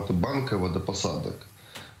може мати Банкова до посадок.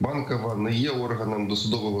 Банкова не є органом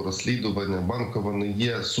досудового розслідування, Банкова не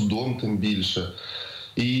є судом, тим більше.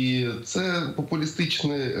 І це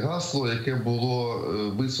популістичне гасло, яке було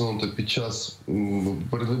висунуто під час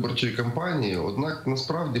передвиборчої кампанії. Однак,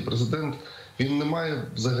 насправді, президент, він не має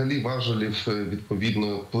взагалі важелів,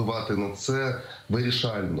 відповідно, впливати на це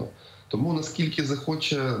вирішально. Тому наскільки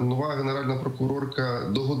захоче нова генеральна прокурорка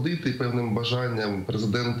догодити певним бажанням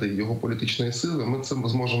президента і його політичної сили, ми це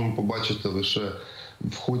зможемо побачити лише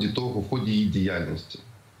в ході її діяльності.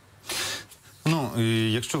 Ну,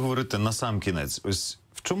 якщо говорити на сам кінець, ось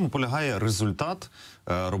в чому полягає результат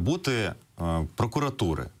роботи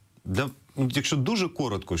прокуратури? Якщо дуже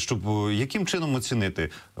коротко, щоб яким чином оцінити,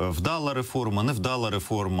 вдала реформа, невдала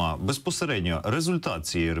реформа, безпосередньо результат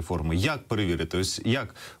цієї реформи, як перевірити? Ось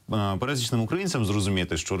як пересічним українцям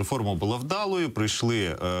зрозуміти, що реформа була вдалою,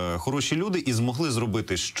 прийшли хороші люди і змогли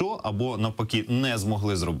зробити що, або навпаки не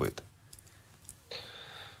змогли зробити?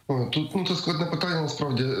 Тут це складне питання,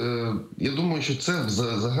 насправді. Я думаю, що це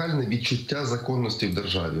загальне відчуття законності в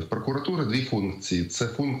державі. В прокуратури 2 функції. Це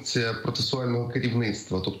функція процесуального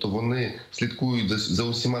керівництва, тобто вони слідкують за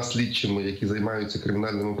усіма слідчими, які займаються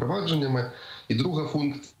кримінальними провадженнями. І друга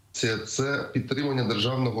функція – це підтримання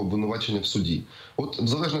державного обвинувачення в суді. От в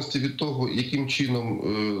залежності від того, яким чином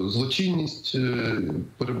злочинність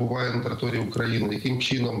перебуває на території України, яким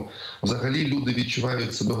чином взагалі люди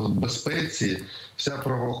відчувають себе в безпеці, вся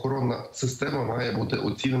правоохоронна система має бути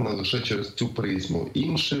оцінена лише через цю призму.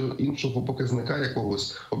 Іншого показника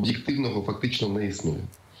якогось об'єктивного фактично не існує.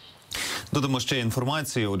 Додамо ще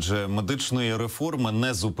інформації. Отже, медичної реформи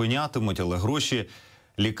не зупинятимуть, але гроші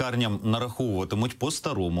лікарням нараховуватимуть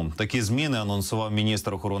по-старому. Такі зміни анонсував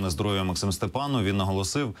міністр охорони здоров'я Максим Степанов. Він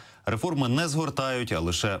наголосив, реформи не згортають, а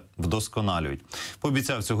лише вдосконалюють.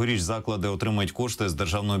 Пообіцяв, цьогоріч заклади отримають кошти з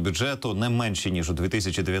державного бюджету не менші, ніж у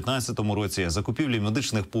 2019 році. Закупівлі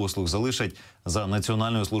медичних послуг залишать за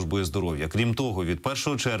Національною службою здоров'я. Крім того, від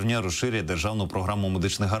 1 червня розширять державну програму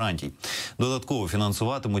медичних гарантій. Додатково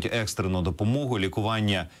фінансуватимуть екстрену допомогу,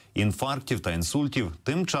 лікування інфарктів та інсультів.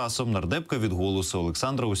 Тим часом нардепка від «Голосу»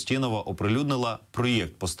 Олександра Устінова оприлюднила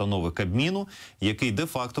проєкт постанови Кабміну, який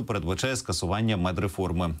де-факто передбачає скасування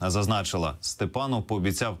медреформи. Зазначила, Степанов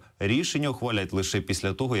пообіцяв, рішення ухвалять лише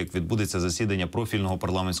після того, як відбудеться засідання профільного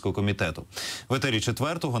парламентського комітету. В етері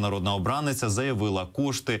 4-го народна обраниця заявила,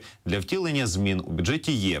 кошти для втілення змін у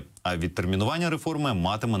бюджеті є, а відтермінування реформи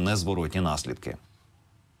матиме незворотні наслідки.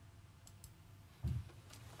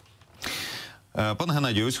 Пане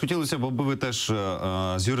Геннадію, ось хотілося б, аби ви теж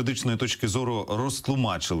з юридичної точки зору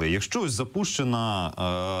розтлумачили. Якщо ось запущена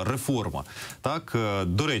реформа, так,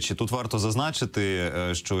 до речі, тут варто зазначити,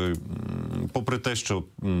 що попри те, що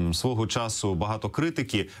свого часу багато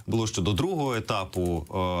критики було щодо другого етапу,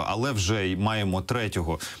 але вже маємо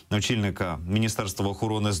третього очільника Міністерства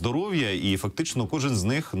охорони здоров'я, і фактично кожен з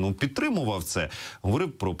них підтримував це.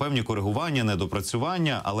 Говорив про певні коригування,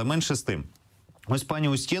 недопрацювання, але менше з тим. Ось пані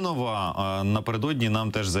Устінова напередодні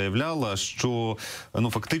нам теж заявляла, що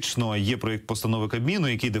фактично є проєкт постанови Кабміну,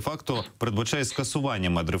 який де-факто передбачає скасування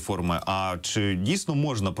медреформи. А чи дійсно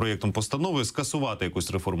можна проєктом постанови скасувати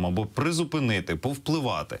якусь реформу або призупинити,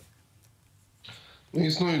 повпливати?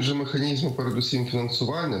 Існують же механізми передусім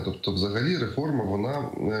фінансування, тобто взагалі реформа, вона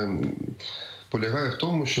полягає в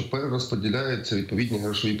тому, що перерозподіляються відповідні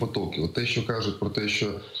грошові потоки. От те, що кажуть про те,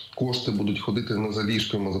 що кошти будуть ходити не за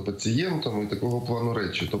ліжками, а за пацієнтами і такого плану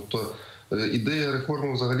речі. Тобто ідея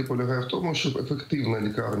реформи взагалі полягає в тому, щоб ефективна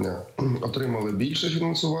лікарня отримала більше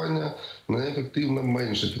фінансування, неефективна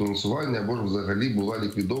менше фінансування, або ж взагалі була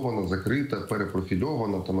ліквідована, закрита,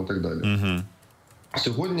 перепрофільована і так далі.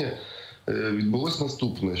 Сьогодні відбулось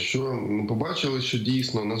наступне, що побачили, що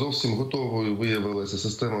дійсно не зовсім готовою виявилася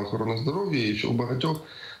система охорони здоров'я, і що у багатьох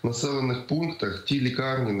населених пунктах ті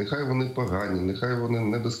лікарні, нехай вони погані, нехай вони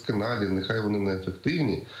недосконалі, нехай вони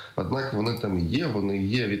неефективні, однак вони там є, вони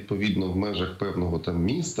є відповідно в межах певного там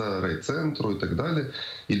міста, райцентру і так далі,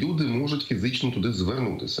 і люди можуть фізично туди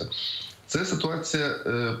звернутися. Ця ситуація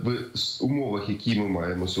в умовах, які ми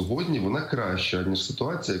маємо сьогодні, вона краща, ніж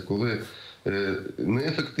ситуація, коли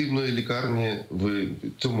неефективної лікарні в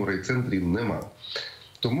цьому райцентрі нема.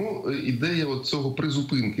 Тому ідея цього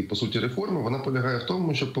призупинки, по суті, реформи, вона полягає в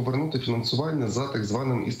тому, щоб повернути фінансування за так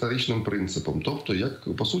званим історичним принципом. Тобто,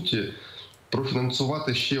 як, по суті,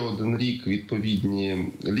 профінансувати ще один рік відповідні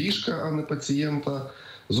ліжка, а не пацієнта,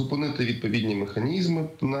 зупинити відповідні механізми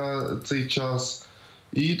на цей час.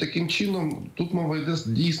 І таким чином тут мова йде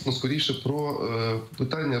дійсно скоріше про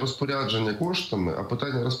питання розпорядження коштами, а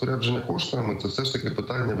питання розпорядження коштами – це все ж таки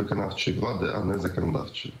питання виконавчої влади, а не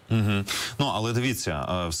законодавчої. Але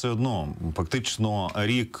дивіться, все одно, фактично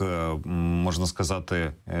рік, можна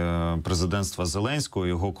сказати, президентства Зеленського,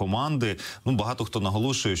 його команди, багато хто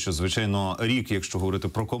наголошує, що, звичайно, рік, якщо говорити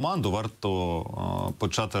про команду, варто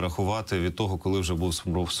почати рахувати від того, коли вже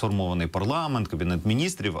був сформований парламент, Кабінет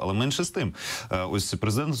міністрів, але менше з тим. Ось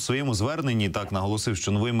президент у своєму зверненні так наголосив,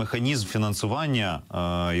 що новий механізм фінансування,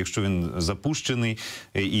 якщо він запущений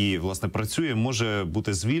і, власне, працює, може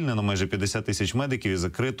бути звільнено майже 50 тисяч медиків і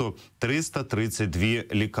закрито 332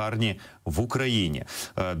 лікарні в Україні.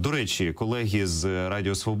 До речі, колеги з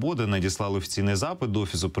Радіо Свободи надіслали офіційний запит до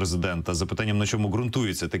Офісу президента з запитанням, на чому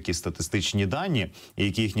ґрунтуються такі статистичні дані, і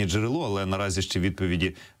які їхнє джерело, але наразі ще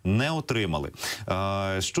відповіді не отримали.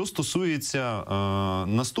 Що стосується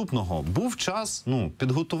наступного, був час,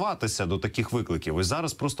 підготуватися до таких викликів. Ось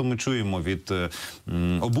зараз просто ми чуємо від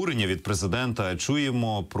обурення від президента,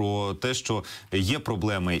 чуємо про те, що є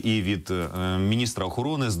проблеми і від міністра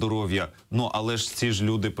охорони здоров'я. Але ж ці ж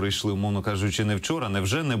люди прийшли, умовно кажучи, не вчора.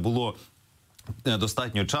 Невже не було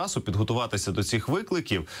достатньо часу підготуватися до цих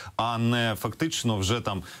викликів, а не фактично вже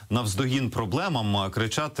там навздогін проблемам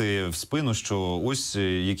кричати в спину, що ось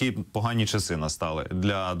які погані часи настали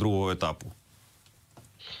для другого етапу?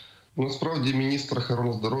 Насправді, міністр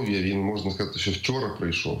охорони здоров'я, він, можна сказати, що вчора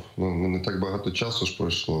прийшов. Не так багато часу ж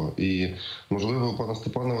пройшло. І, можливо, у пана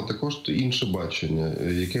Степанова також інше бачення.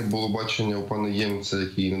 Яке було бачення у пана Ємця,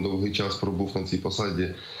 який недовгий час пробув на цій посаді,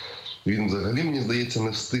 він взагалі, мені здається, не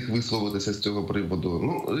встиг висловитися з цього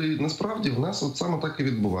приводу. І насправді в нас саме так і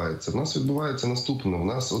відбувається. В нас відбувається наступне. В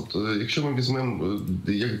нас, якщо ми візьмемо,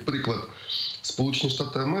 як приклад, Сполучені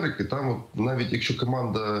Штати Америки, там навіть якщо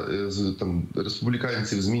команда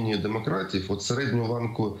республіканців змінює демократів, середню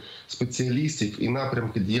ланку спеціалістів і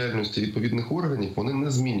напрямки діяльності відповідних органів, вони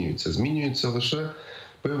не змінюються. Змінюється лише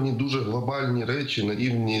певні дуже глобальні речі на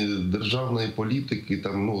рівні державної політики,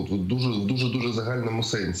 там, ну, в дуже загальному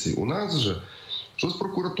сенсі. У нас же, що з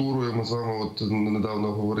прокуратурою, ми з вами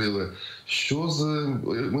недавно говорили, що з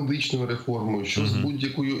медичною реформою, що з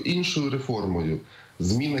будь-якою іншою реформою.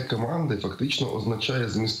 Зміна команди фактично означає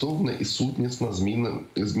змістовна і сутнісна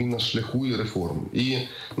зміна шляху і реформ. І,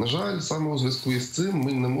 на жаль, саме у зв'язку із цим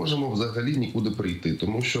ми не можемо взагалі нікуди прийти,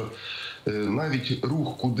 тому що навіть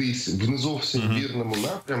рух кудись в не зовсім вірному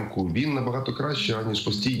напрямку, він набагато краще, аніж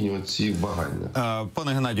постійні оці вагання.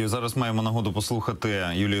 Пане Геннадію, зараз маємо нагоду послухати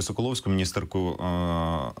Юлію Соколовську, міністерку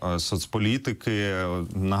соцполітики.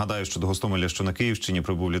 Нагадаю, що до Гостомеля, що на Київщині,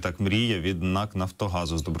 прибув літак «Мрія» від НАК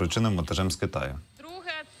 «Нафтогазу» з доброчинним вантажем з Китаю.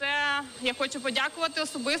 Я хочу подякувати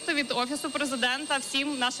особисто від Офісу Президента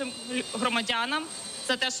всім нашим громадянам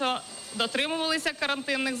за те, що дотримувалися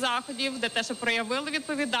карантинних заходів, за те, що проявили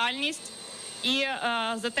відповідальність і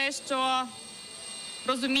за те, що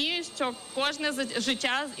розуміють, що кожне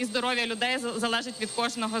життя і здоров'я людей залежить від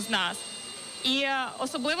кожного з нас. І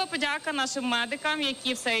особлива подяка нашим медикам,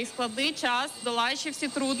 які в цей складний час, долаючи всі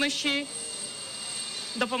труднощі,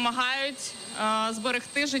 допомагають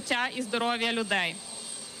зберегти життя і здоров'я людей.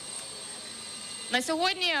 На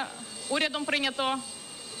сьогодні урядом прийнято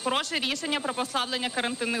хороше рішення про послаблення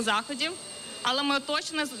карантинних заходів, але ми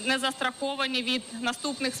точно не застраховані від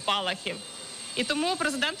наступних спалахів. І тому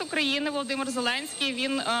президент України Володимир Зеленський,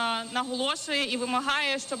 він наголошує і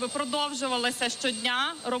вимагає, щоб продовжувалася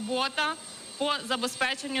щодня робота по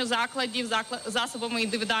забезпеченню закладів засобами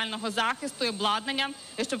індивідуального захисту і обладнанням,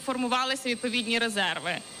 і щоб формувалися відповідні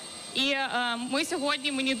резерви. І ми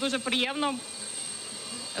сьогодні, мені дуже приємно,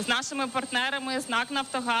 з нашими партнерами, з НАК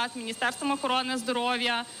 «Нафтогаз», Міністерством охорони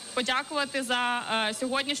здоров'я, подякувати за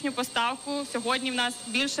сьогоднішню поставку. Сьогодні в нас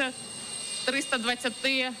більше 320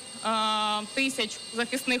 тисяч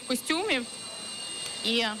захисних костюмів.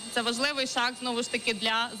 І це важливий шаг, знову ж таки,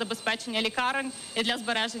 для забезпечення лікарень і для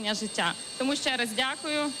збереження життя. Тому ще раз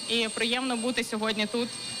дякую і приємно бути сьогодні тут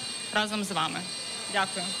разом з вами.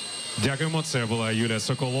 Дякую. Дякуємо. Це була Юлія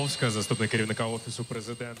Соколовська, заступник керівника Офісу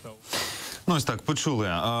Президента. Ну, ось так, почули.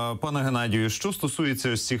 Пане Геннадію, що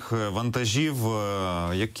стосується ось цих вантажів,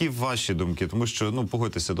 які ваші думки? Тому що, ну,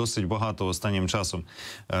 погодьтеся, досить багато останнім часом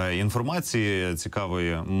інформації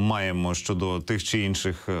цікавої маємо щодо тих чи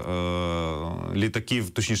інших літаків,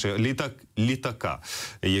 точніше, літака,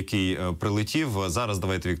 який прилетів. Зараз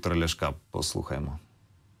давайте Віктора Ляшка послухаємо.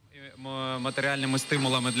 Матеріальними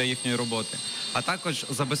стимулами для їхньої роботи, а також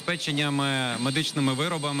забезпеченнями медичними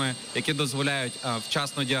виробами, які дозволяють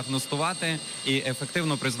вчасно діагностувати і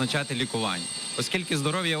ефективно призначати лікування. Оскільки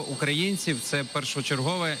здоров'я українців – це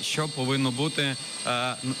першочергове, що повинно бути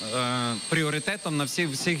пріоритетом на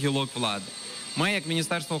всіх гілок влади. Ми, як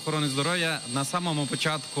Міністерство охорони здоров'я, на самому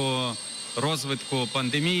початку розвитку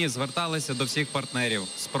пандемії зверталися до всіх партнерів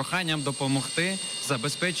з проханням допомогти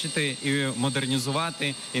забезпечити і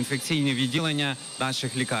модернізувати інфекційні відділення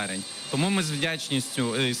наших лікарень. Тому ми з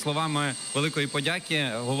вдячністю і словами великої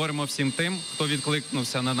подяки говоримо всім тим, хто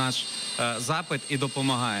відкликнувся на наш запит і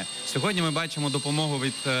допомагає. Сьогодні ми бачимо допомогу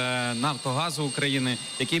від «Нафтогазу України»,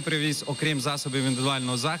 який привіз, окрім засобів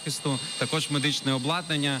індивідуального захисту, також медичне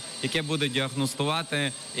обладнання, яке буде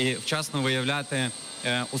діагностувати і вчасно виявляти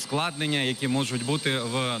ускладнення, які можуть бути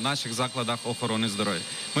в наших закладах охорони здоров'я.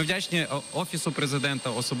 Ми вдячні Офісу Президента,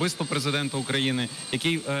 особисто Президенту України,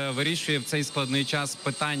 який вирішує в цей складний час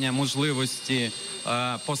питання можливості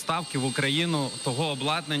поставки в Україну того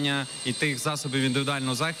обладнання і тих засобів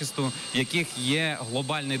індивідуального захисту, яких є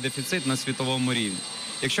глобальний дефіцит на світовому рівні.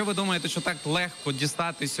 Якщо ви думаєте, що так легко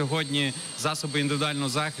дістати сьогодні засоби індивідуального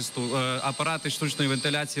захисту, апарати штучної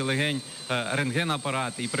вентиляції легень,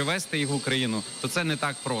 рентген-апарати і привезти їх в Україну, то це не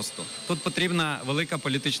так просто. Тут потрібна велика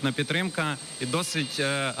політична підтримка і досить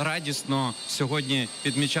радісно сьогодні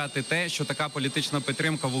підмічати те, що така політична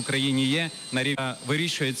підтримка в Україні є, на рівні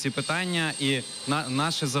вирішує ці питання, і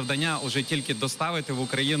наше завдання вже тільки доставити в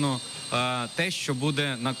Україну те, що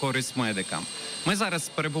буде на користь медикам. Ми зараз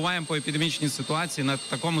перебуваємо по епідемічній ситуації на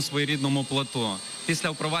такому своєрідному плато. Після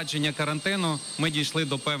впровадження карантину ми дійшли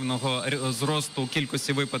до певного зросту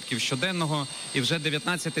кількості випадків щоденного, і вже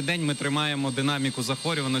 19-й день ми тримаємо динаміку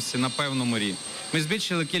захворюваності на певному рівні. Ми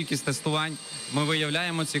збільшили кількість тестувань, ми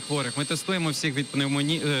виявляємо цих хворих, ми тестуємо всіх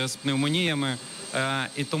з пневмоніями,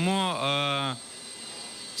 і тому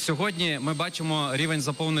Сьогодні ми бачимо рівень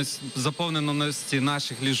заповненості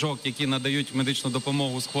наших ліжок, які надають медичну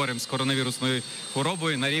допомогу з хворим з коронавірусною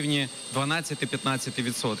хворобою, на рівні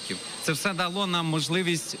 12-15%. Це все дало нам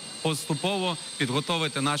можливість поступово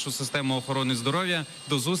підготовити нашу систему охорони здоров'я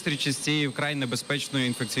до зустрічі з цією вкрай небезпечною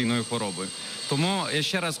інфекційною хворобою. Тому я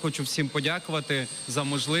ще раз хочу всім подякувати за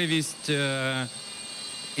можливість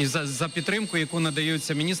і за підтримку, яку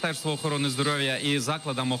надаються Міністерству охорони здоров'я і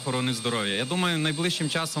закладам охорони здоров'я. Я думаю, найближчим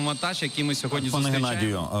часом вантаж, який ми сьогодні зустрічаємо... Пане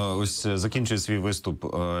Геннадію, ось закінчує свій виступ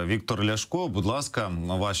Віктор Ляшко. Будь ласка,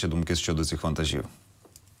 ваші думки щодо цих вантажів.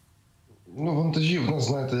 Ну, вантажів, у нас,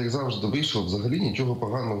 знаєте, як завжди вийшло, взагалі нічого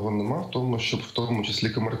поганого нема в тому, щоб в тому числі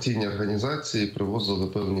комерційні організації привозили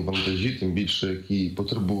певні вантажі, тим більше, які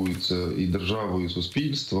потребуються і державою, і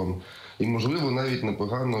суспільством. І, можливо, навіть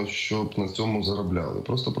непогано, щоб на цьому заробляли.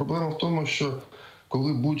 Просто проблема в тому, що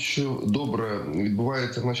коли будь-що добре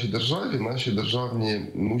відбувається в нашій державі, наші державні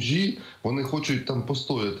мужі, вони хочуть там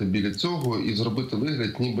постояти біля цього і зробити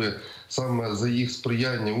вигляд, ніби саме за їх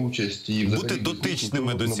сприяння, участі і взагалі... Бути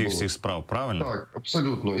дотичними до цих всіх справ, правильно? Так,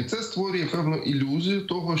 абсолютно. І це створює певну ілюзію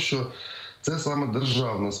того, що це саме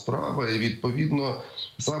державна справа, і відповідно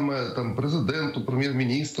саме там президенту,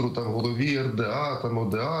 прем'єр-міністру, там голові РДА, там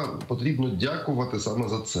ОДА потрібно дякувати саме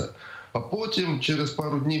за це. А потім через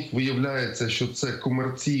пару днів виявляється, що це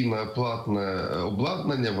комерційне платне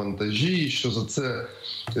обладнання, вантажі, що за це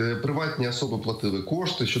приватні особи платили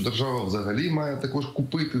кошти, що держава взагалі має також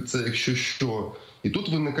купити це, якщо що. І тут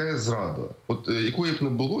виникає зрада, от якої б не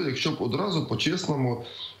було, якщо б одразу по-чесному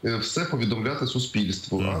все повідомляти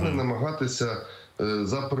суспільству, а не намагатися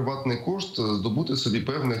за приватний кошт здобути собі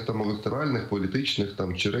певних там електоральних, політичних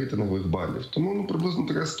там чи рейтингових балів. Тому ну приблизно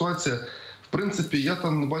така ситуація. В принципі, я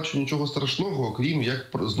там не бачу нічого страшного, окрім як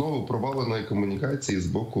знову проваленої комунікації з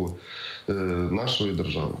боку нашої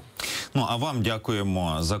держави. Ну, а вам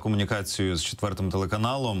дякуємо за комунікацію з 4-м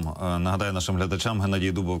телеканалом. Нагадаю нашим глядачам,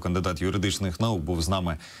 Геннадій Дубов, кандидат юридичних наук, був з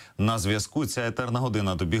нами на зв'язку. Ця етерна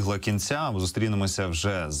година добігла кінця. Зустрінемося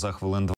вже за хвилин 20.